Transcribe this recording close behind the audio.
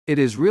It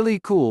is really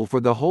cool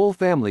for the whole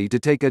family to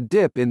take a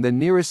dip in the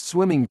nearest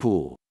swimming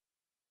pool.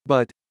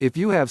 But, if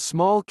you have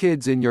small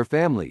kids in your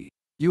family,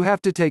 you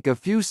have to take a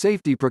few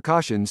safety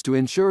precautions to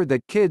ensure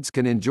that kids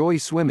can enjoy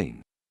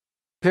swimming.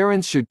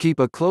 Parents should keep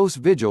a close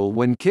vigil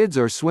when kids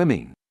are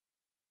swimming.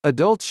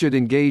 Adults should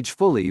engage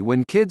fully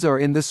when kids are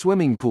in the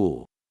swimming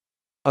pool.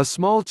 A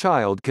small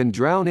child can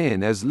drown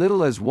in as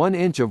little as 1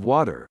 inch of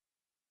water.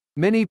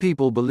 Many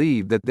people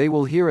believe that they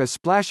will hear a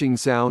splashing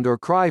sound or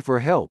cry for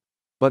help,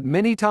 but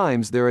many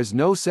times there is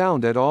no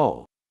sound at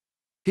all.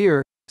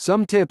 Here,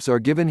 some tips are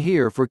given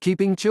here for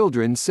keeping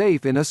children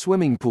safe in a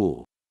swimming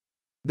pool.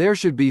 There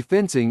should be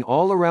fencing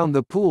all around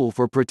the pool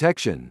for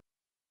protection.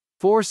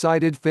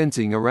 4-sided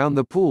fencing around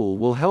the pool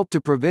will help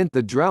to prevent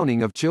the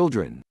drowning of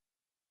children.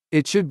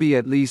 It should be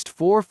at least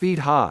 4 feet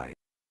high.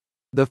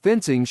 The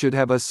fencing should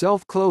have a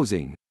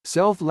self-closing,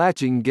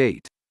 self-latching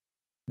gate.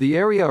 The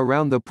area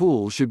around the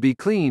pool should be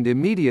cleaned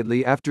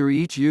immediately after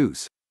each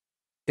use.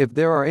 If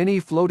there are any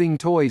floating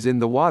toys in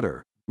the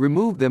water,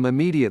 remove them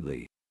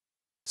immediately.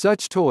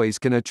 Such toys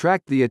can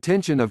attract the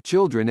attention of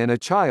children and a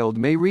child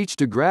may reach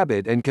to grab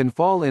it and can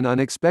fall in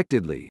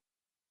unexpectedly.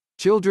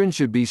 Children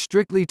should be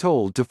strictly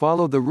told to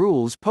follow the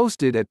rules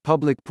posted at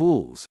public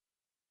pools.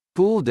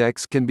 Pool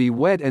decks can be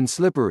wet and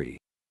slippery.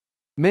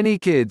 Many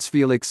kids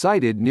feel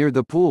excited near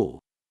the pool.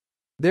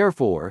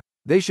 Therefore,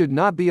 they should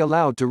not be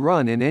allowed to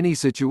run in any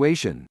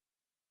situation.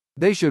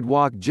 They should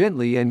walk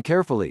gently and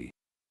carefully.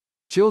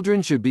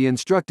 Children should be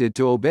instructed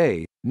to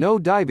obey no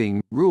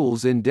diving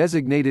rules in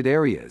designated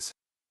areas.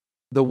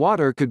 The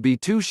water could be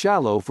too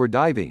shallow for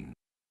diving.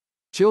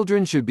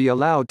 Children should be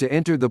allowed to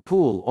enter the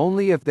pool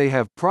only if they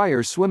have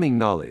prior swimming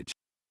knowledge.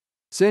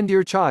 Send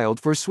your child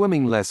for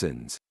swimming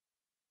lessons.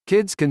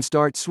 Kids can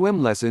start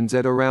swim lessons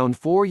at around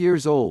 4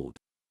 years old.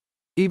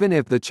 Even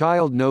if the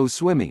child knows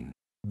swimming,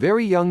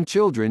 very young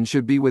children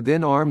should be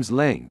within arm's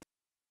length.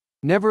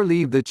 Never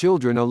leave the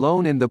children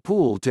alone in the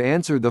pool to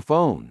answer the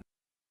phone.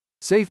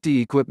 Safety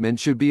equipment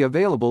should be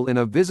available in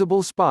a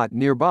visible spot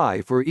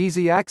nearby for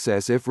easy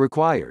access if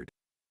required.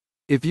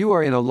 If you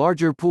are in a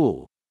larger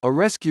pool, a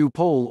rescue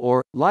pole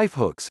or life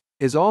hooks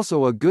is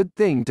also a good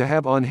thing to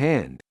have on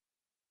hand.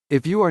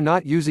 If you are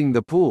not using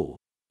the pool,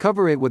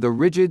 cover it with a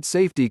rigid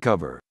safety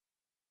cover.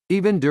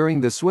 Even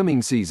during the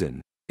swimming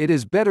season, it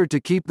is better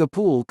to keep the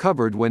pool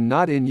covered when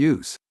not in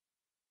use.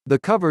 The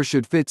cover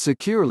should fit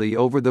securely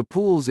over the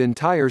pool's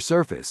entire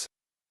surface.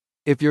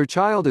 If your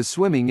child is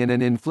swimming in an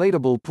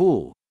inflatable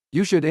pool,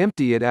 you should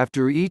empty it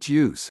after each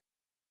use.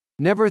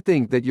 Never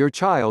think that your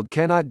child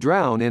cannot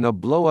drown in a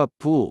blow-up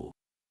pool.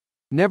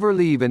 Never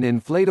leave an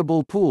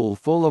inflatable pool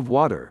full of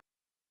water.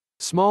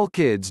 Small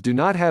kids do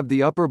not have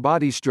the upper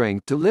body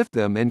strength to lift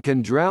them and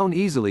can drown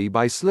easily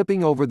by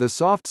slipping over the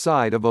soft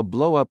side of a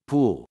blow-up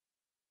pool.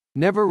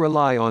 Never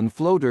rely on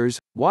floaters,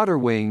 water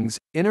wings,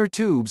 inner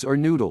tubes or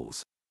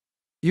noodles.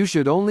 You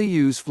should only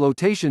use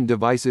flotation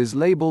devices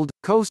labeled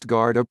Coast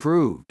Guard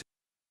approved.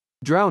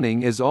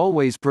 Drowning is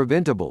always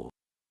preventable.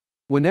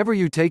 Whenever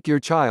you take your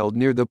child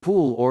near the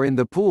pool or in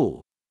the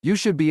pool, you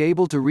should be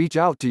able to reach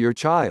out to your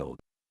child.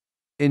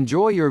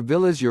 Enjoy your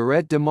Villas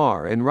Lloret de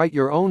Mar and write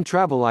your own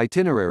travel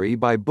itinerary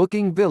by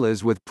booking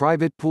villas with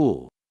private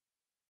pool.